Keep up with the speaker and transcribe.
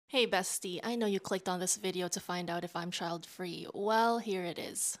Hey bestie, I know you clicked on this video to find out if I'm child-free. Well, here it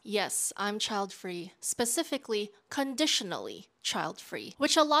is. Yes, I'm child-free, specifically, conditionally child-free,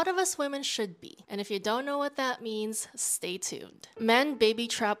 which a lot of us women should be. And if you don't know what that means, stay tuned. Men baby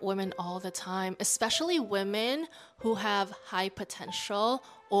trap women all the time, especially women who have high potential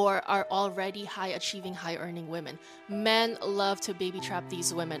or are already high achieving, high earning women. Men love to baby trap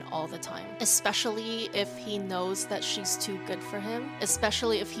these women all the time, especially if he knows that she's too good for him,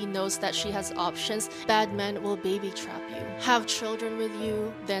 especially if he knows that she has options. Bad men will baby trap you, have children with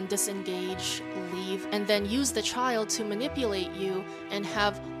you, then disengage, leave, and then use the child to manipulate you and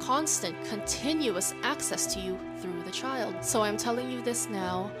have constant, continuous access to you through the child. So I'm telling you this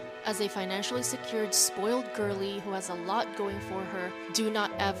now. As a financially secured, spoiled girly who has a lot going for her, do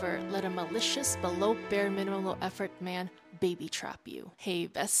not ever let a malicious, below bare minimum low effort man baby trap you. Hey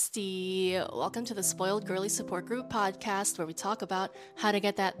bestie, welcome to the Spoiled Girly Support Group podcast where we talk about how to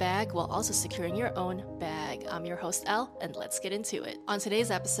get that bag while also securing your own bag. I'm your host Elle, and let's get into it. On today's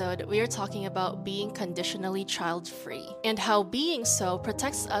episode, we are talking about being conditionally child-free and how being so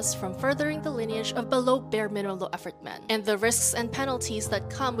protects us from furthering the lineage of below bare minimum low effort men and the risks and penalties that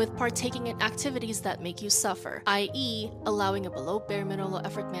come with partaking in activities that make you suffer, i.e. allowing a below bare minimum low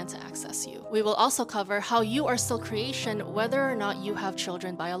effort man to access you. We will also cover how you are still creation whether or not you have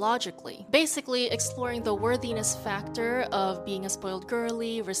children biologically. Basically, exploring the worthiness factor of being a spoiled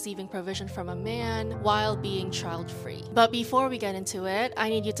girly, receiving provision from a man, while being child-free. But before we get into it, I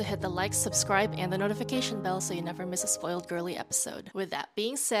need you to hit the like, subscribe, and the notification bell so you never miss a spoiled girly episode. With that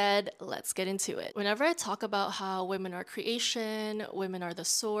being said, let's get into it. Whenever I talk about how women are creation, women are the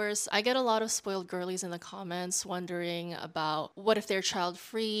source, I get a lot of spoiled girlies in the comments wondering about what if they're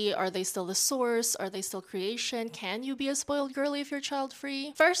child-free? Are they still the source? Are they still creation? Can you be a spoiled girly if you're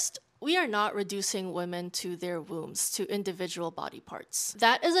child-free? First, we are not reducing women to their wombs, to individual body parts.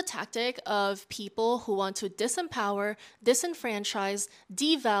 That is a tactic of people who want to disempower, disenfranchise,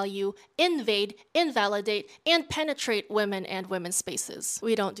 devalue, invade, invalidate, and penetrate women and women's spaces.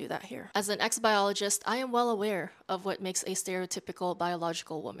 We don't do that here. As an ex-biologist, I am well aware of what makes a stereotypical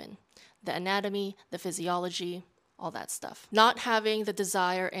biological woman. The anatomy, the physiology, all that stuff. Not having the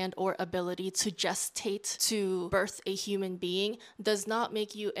desire and or ability to gestate, to birth a human being, does not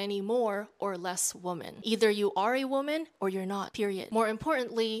make you any more or less woman. Either you are a woman or you're not, period. More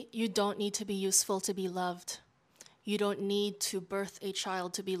importantly, you don't need to be useful to be loved. You don't need to birth a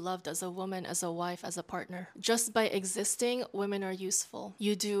child to be loved as a woman, as a wife, as a partner. Just by existing, women are useful.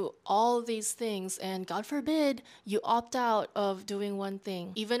 You do all these things, and God forbid, you opt out of doing one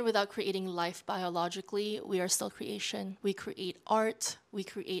thing. Even without creating life biologically, we are still creation. We create art, we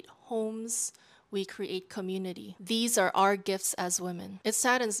create homes, we create community. These are our gifts as women. It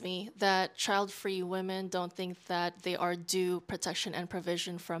saddens me that child-free women don't think that they are due protection and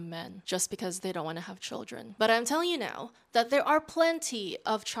provision from men just because they don't want to have children. But I'm telling you now that there are plenty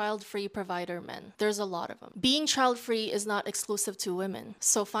of child-free provider men. There's a lot of them. Being child-free is not exclusive to women.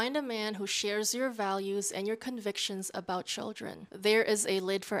 So find a man who shares your values and your convictions about children. There is a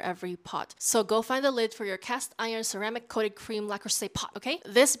lid for every pot. So go find the lid for your cast iron ceramic coated cream lacquer pot, okay?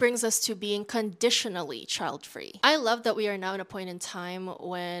 This brings us to being conditionally child-free. I love that we are now in a point in time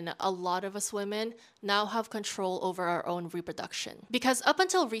when a lot of us women now have control over our own reproduction. Because up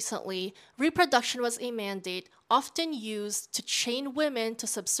until recently, reproduction was a mandate often used to chain women to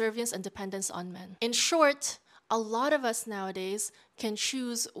subservience and dependence on men. In short, a lot of us nowadays can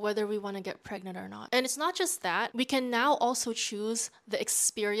choose whether we want to get pregnant or not. And it's not just that, we can now also choose the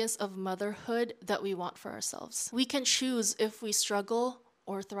experience of motherhood that we want for ourselves. We can choose if we struggle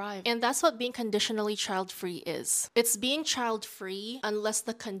or thrive. And that's what being conditionally child-free is. It's being child-free unless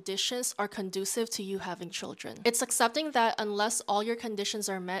the conditions are conducive to you having children. It's accepting that unless all your conditions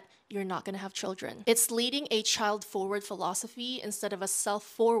are met, you're not going to have children. It's leading a child-forward philosophy instead of a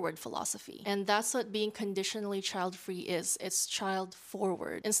self-forward philosophy. And that's what being conditionally child-free is. It's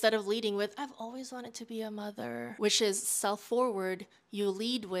child-forward. Instead of leading with, I've always wanted to be a mother, which is self-forward, you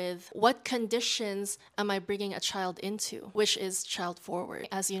lead with, what conditions am I bringing a child into? Which is child-forward.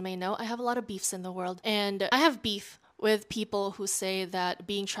 As you may know, I have a lot of beefs in the world. And I have beef with people who say that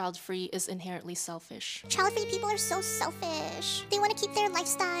being child-free is inherently selfish. Child-free people are so selfish. They want to keep their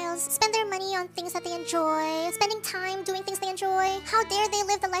lifestyles, spend their money on things that they enjoy, spending time doing things they enjoy. How dare they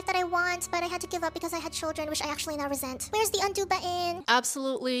live the life that I want, but I had to give up because I had children, which I actually now resent. Where's the undo button?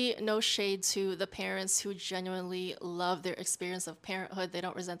 Absolutely no shade to the parents who genuinely love their experience of parenthood. They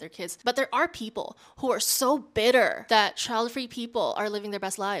don't resent their kids. But there are people who are so bitter that child-free people are living their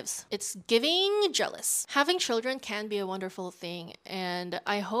best lives. It's giving jealous. Having children can be a wonderful thing. And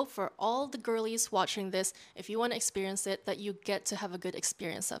I hope for all the girlies watching this, if you want to experience it, that you get to have a good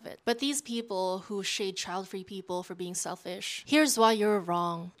experience of it. But these people who shade child-free people for being selfish, here's why you're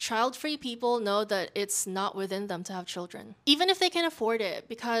wrong. Child-free people know that it's not within them to have children, even if they can afford it,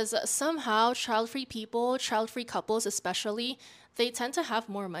 because somehow child-free people, child-free couples especially, they tend to have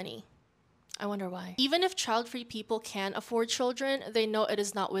more money. I wonder why. Even if child-free people can afford children, they know it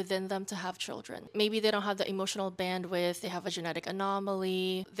is not within them to have children. Maybe they don't have the emotional bandwidth, they have a genetic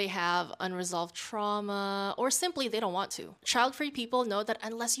anomaly, they have unresolved trauma, or simply they don't want to. Child-free people know that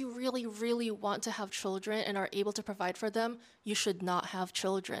unless you really, really want to have children and are able to provide for them, you should not have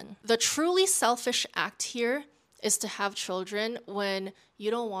children. The truly selfish act here is to have children when you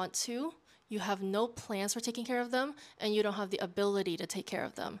don't want to, you have no plans for taking care of them, and you don't have the ability to take care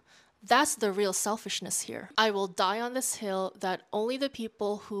of them. That's the real selfishness here. I will die on this hill that only the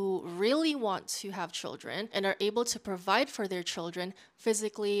people who really want to have children and are able to provide for their children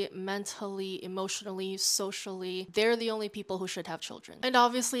physically, mentally, emotionally, socially, they're the only people who should have children. And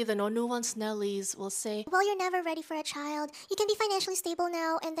obviously the no nuance Nellies will say, well, you're never ready for a child. You can be financially stable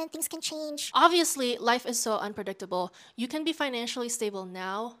now and then things can change. Obviously, life is so unpredictable. You can be financially stable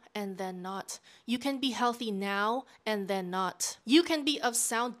now and then not. You can be healthy now and then not. You can be of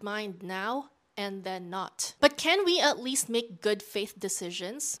sound mind now and then not. But can we at least make good faith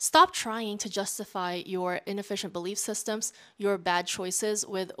decisions? Stop trying to justify your inefficient belief systems, your bad choices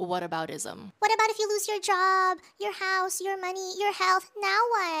with whataboutism. What about if you lose your job, your house, your money, your health? Now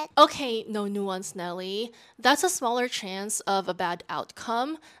what? Okay, no nuance, Nelly. That's a smaller chance of a bad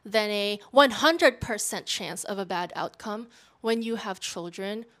outcome than a 100% chance of a bad outcome when you have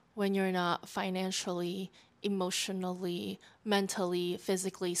children, when you're not financially, emotionally, mentally,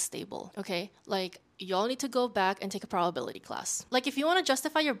 physically stable, okay? Like, y'all need to go back and take a probability class. Like, if you want to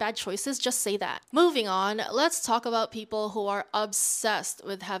justify your bad choices, just say that. Moving on, let's talk about people who are obsessed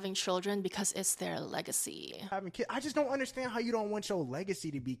with having children because it's their legacy. Having kids, I just don't understand how you don't want your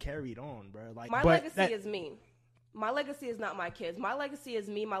legacy to be carried on, bro. Like, my legacy is me. My legacy is not my kids. My legacy is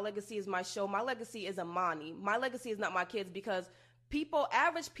me. My legacy is my show. My legacy is Amani. My legacy is not my kids because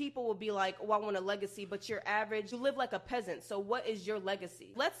average people will be like, oh, I want a legacy, but you're average. You live like a peasant. So what is your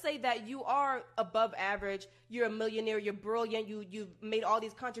legacy? Let's say that you are above average. You're a millionaire. You're brilliant. You've made all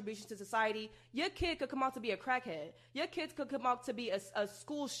these contributions to society. Your kid could come out to be a crackhead. Your kids could come out to be a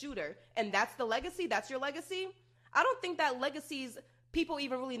school shooter. And that's the legacy? That's your legacy? I don't think that legacies, people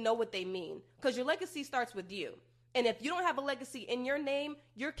even really know what they mean. Because your legacy starts with you. And if you don't have a legacy in your name,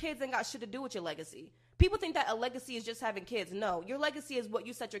 your kids ain't got shit to do with your legacy. People think that a legacy is just having kids. No, your legacy is what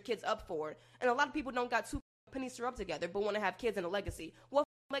you set your kids up for. And a lot of people don't got two pennies to rub together, but want to have kids and a legacy. What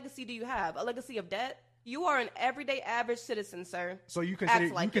legacy do you have? A legacy of debt? You are an everyday average citizen, sir. So you consider,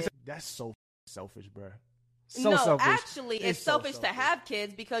 that's so selfish, bro. So selfish. Actually, it's selfish to have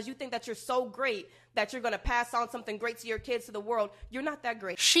kids because you think that you're so great that you're going to pass on something great to your kids, to the world. You're not that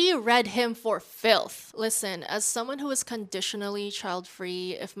great. She read him for filth. Listen, as someone who is conditionally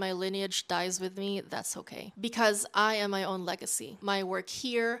child-free, if my lineage dies with me, that's okay. Because I am my own legacy. My work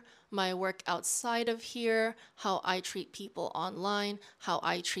here, my work outside of here, how I treat people online, how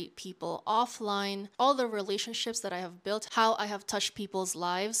I treat people offline, all the relationships that I have built, how I have touched people's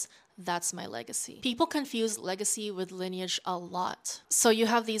lives, that's my legacy. People confuse legacy with lineage a lot. So you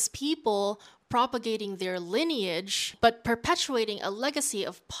have these people propagating their lineage, but perpetuating a legacy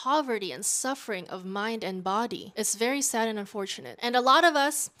of poverty and suffering of mind and body. It's very sad and unfortunate. And a lot of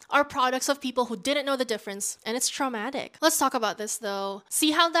us are products of people who didn't know the difference, and it's traumatic. Let's talk about this though.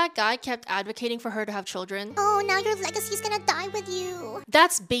 See how that guy kept advocating for her to have children? Oh, now your legacy's gonna die with you.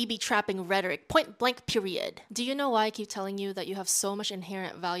 That's baby trapping rhetoric, point blank period. Do you know why I keep telling you that you have so much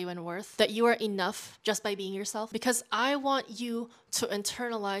inherent value and worth? That you are enough just by being yourself? Because I want you to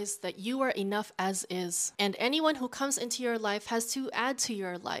internalize that you are enough as is. And anyone who comes into your life has to add to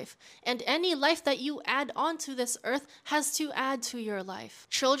your life. And any life that you add onto this earth has to add to your life.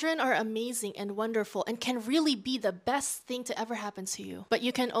 Children are amazing and wonderful and can really be the best thing to ever happen to you. But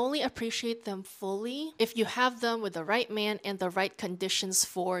you can only appreciate them fully if you have them with the right man and the right conditions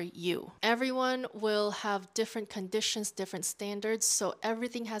for you. Everyone will have different conditions, different standards, so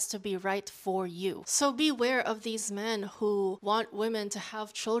everything has to be right for you. So beware of these men who want women to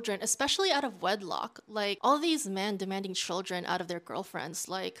have children, especially out of wedlock. Like, all these men demanding children out of their girlfriends.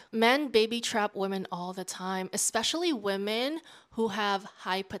 Like, men baby trap women all the time, especially women who have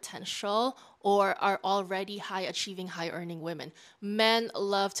high potential or are already high achieving, high earning women. Men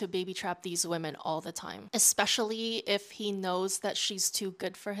love to baby trap these women all the time, especially if he knows that she's too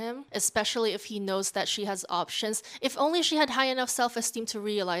good for him, especially if he knows that she has options. If only she had high enough self-esteem to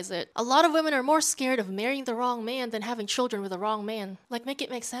realize it. A lot of women are more scared of marrying the wrong man than having children with the wrong man. Like, make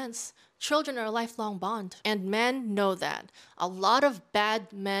it make sense. Children are a lifelong bond. And men know that. A lot of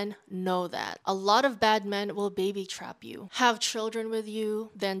bad men know that. A lot of bad men will baby trap you, have children with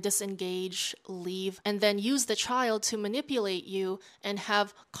you, then disengage, leave, and then use the child to manipulate you and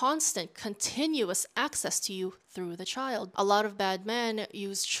have constant, continuous access to you through the child. A lot of bad men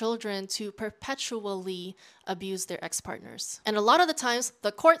use children to perpetually abuse their ex-partners. And a lot of the times,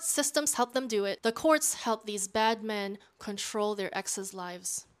 the court systems help them do it. The courts help these bad men control their exes'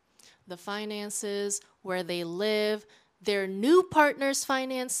 lives. The finances, where they live, their new partner's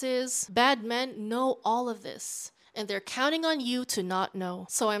finances. Bad men know all of this, and they're counting on you to not know.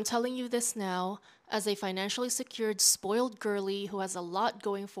 So I'm telling you this now, as a financially secured, spoiled girly who has a lot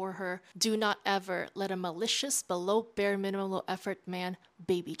going for her, do not ever let a malicious, below bare minimum low effort man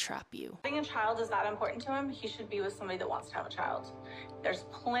baby trap you. Having a child is that important to him, he should be with somebody that wants to have a child. There's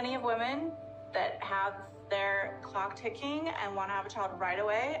plenty of women that have their clock ticking and want to have a child right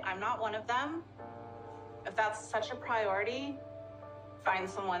away. I'm not one of them. If that's such a priority, find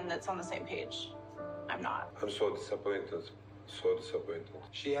someone that's on the same page. I'm not. I'm so disappointed. So disappointed.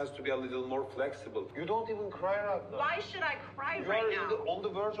 She has to be a little more flexible. You don't even cry right now. Why should I cry You right are now? on the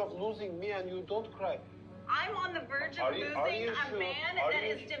verge of losing me and you don't cry. I'm on the verge of Are you losing a sure? man Are that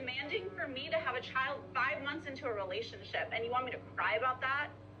you is sure? demanding for me to have a child 5 months into a relationship, and you want me to cry about that?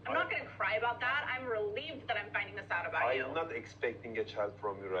 I'm not going to cry about that. I'm relieved that I'm finding this out about you. I'm not expecting a child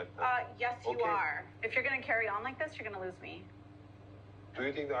from you right now. Yes, you Okay. are. If you're going to carry on like this, you're going to lose me. Do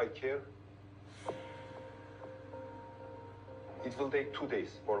you think that I care? It will take 2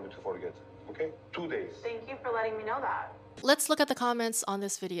 days for me to forget. Okay? 2 days. Thank you for letting me know that. Let's look at the comments on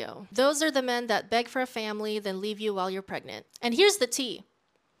this video. Those are the men that beg for a family, then leave you while you're pregnant. And here's the tea.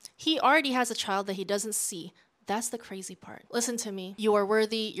 He already has a child that he doesn't see. That's the crazy part. Listen to me. You are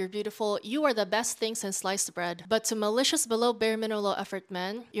worthy, you're beautiful, you are the best thing since sliced bread. But to malicious, below bare minimum low effort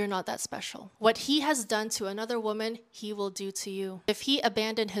men, you're not that special. What he has done to another woman, he will do to you. If he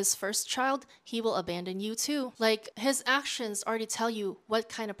abandoned his first child, he will abandon you too. Like, his actions already tell you what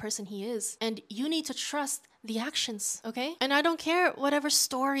kind of person he is. And you need to trust the actions, okay? And I don't care whatever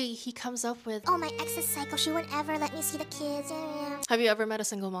story he comes up with. Oh, my ex's psycho. She wouldn't ever let me see the kids. Yeah. Have you ever met a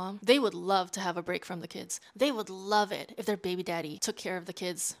single mom? They would love to have a break from the kids. They would love it if their baby daddy took care of the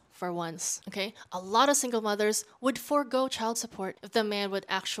kids for once, okay? A lot of single mothers would forego child support if the man would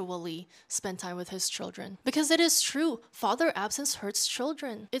actually spend time with his children. Because it is true, father absence hurts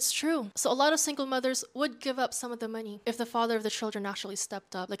children. It's true. So a lot of single mothers would give up some of the money if the father of the children actually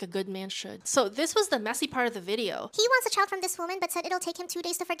stepped up like a good man should. So this was the messy part of the video. He wants a child from this woman, but said it'll take him 2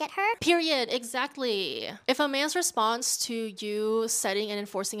 days to forget her. Period. Exactly. If a man's response to you setting and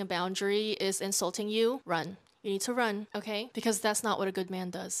enforcing a boundary is insulting you, run. You need to run, okay? Because that's not what a good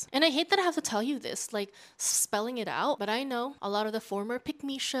man does. And I hate that I have to tell you this, like spelling it out, but I know a lot of the former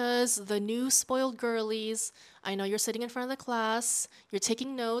pick-meshas, the new spoiled girlies, I know you're sitting in front of the class, you're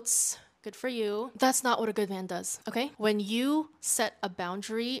taking notes. Good for you. That's not what a good man does, okay? When you set a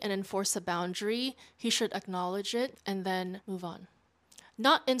boundary and enforce a boundary, he should acknowledge it and then move on.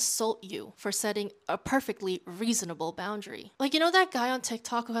 Not insult you for setting a perfectly reasonable boundary. Like, you know that guy on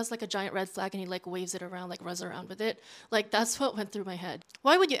TikTok who has like a giant red flag and he like waves it around, like runs around with it? Like, that's what went through my head.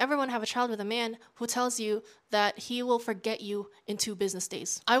 Why would you ever want to have a child with a man who tells you that he will forget you in 2 business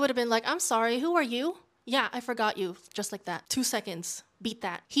days? I would have been like, I'm sorry, who are you? Yeah, I forgot you. Just like that. 2 seconds. Beat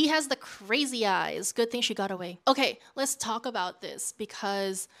that. He has the crazy eyes. Good thing she got away. Okay, let's talk about this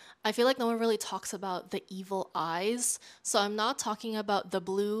because I feel like no one really talks about the evil eyes. So I'm not talking about the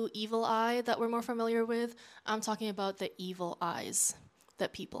blue evil eye that we're more familiar with. I'm talking about the evil eyes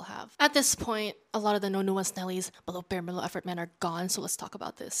that people have. At this point, a lot of the no nuance Nellies, below bare minimum effort men are gone. So let's talk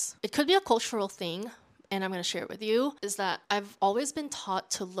about this. It could be a cultural thing, and I'm going to share it with you, is that I've always been taught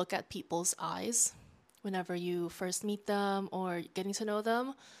to look at people's eyes. Whenever you first meet them or getting to know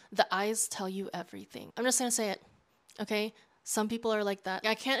them, the eyes tell you everything. I'm just gonna say it, okay? Some people are like that.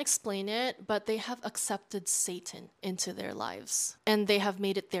 I can't explain it, but they have accepted Satan into their lives. And they have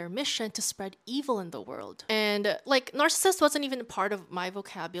made it their mission to spread evil in the world. And like, narcissist wasn't even part of my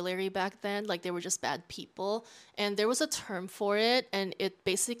vocabulary back then. Like, they were just bad people. And there was a term for it, and it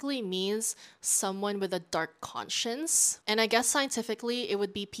basically means someone with a dark conscience. And I guess scientifically, it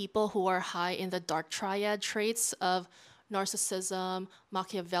would be people who are high in the dark triad traits of narcissism,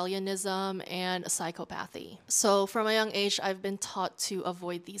 Machiavellianism, and psychopathy. So from a young age, I've been taught to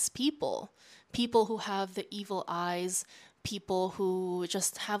avoid these people. People who have the evil eyes, people who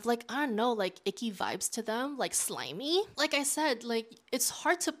just have like, I don't know, like icky vibes to them, like slimy. Like I said, like it's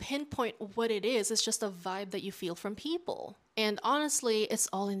hard to pinpoint what it is. It's just a vibe that you feel from people. And honestly, it's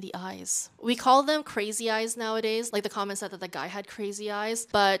all in the eyes. We call them crazy eyes nowadays. Like the comment said that the guy had crazy eyes,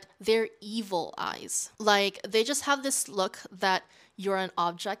 but they're evil eyes. Like they just have this look that you're an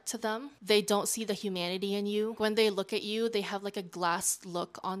object to them. They don't see the humanity in you. When they look at you, they have like a glass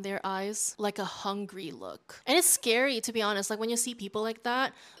look on their eyes, like a hungry look. And it's scary, to be honest. Like when you see people like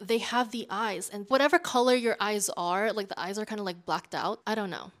that, they have the eyes, and whatever color your eyes are, like the eyes are kind of like blacked out. I don't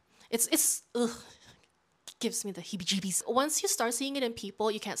know. It's ugh. Gives me the heebie-jeebies. Once you start seeing it in people,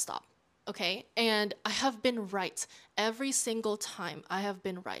 you can't stop. Okay? And I have been right. Every single time I have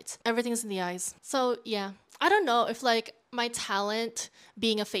been right. Everything's in the eyes. So yeah, I don't know if like my talent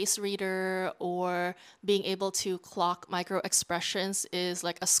being a face reader or being able to clock micro expressions is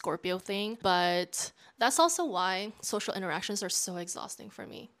like a Scorpio thing, but that's also why social interactions are so exhausting for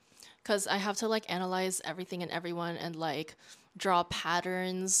me. Because I have to like analyze everything and everyone and like draw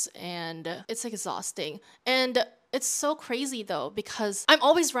patterns, and it's exhausting. And it's so crazy though, because I'm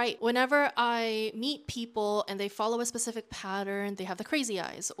always right. Whenever I meet people and they follow a specific pattern, they have the crazy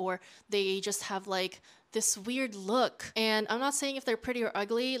eyes, or they just have like this weird look. And I'm not saying if they're pretty or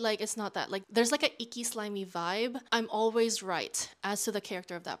ugly, like it's not that. Like there's like a icky, slimy vibe. I'm always right as to the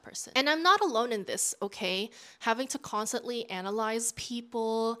character of that person. And I'm not alone in this, okay? Having to constantly analyze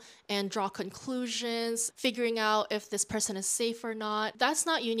people and draw conclusions, figuring out if this person is safe or not. That's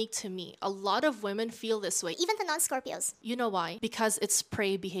not unique to me. A lot of women feel this way. Even the non-Scorpios. You know why? Because it's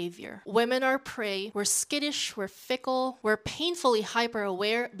prey behavior. Women are prey. We're skittish, we're fickle, we're painfully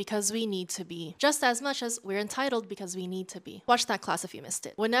hyper-aware because we need to be. Just as much as we're entitled because we need to be. Watch that class if you missed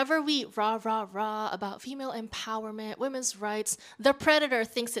it. Whenever we rah about female empowerment, women's rights, the predator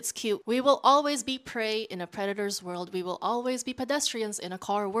thinks it's cute. We will always be prey in a predator's world. We will always be pedestrians in a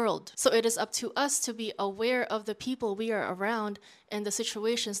car world. So it is up to us to be aware of the people we are around and the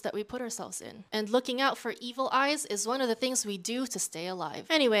situations that we put ourselves in. And looking out for evil eyes is one of the things we do to stay alive.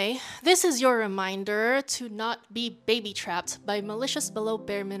 Anyway, this is your reminder to not be baby trapped by malicious below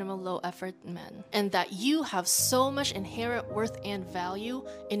bare minimum low effort men. And that you have so much inherent worth and value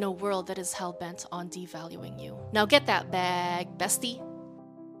in a world that is hell-bent on devaluing you. Now get that bag, bestie.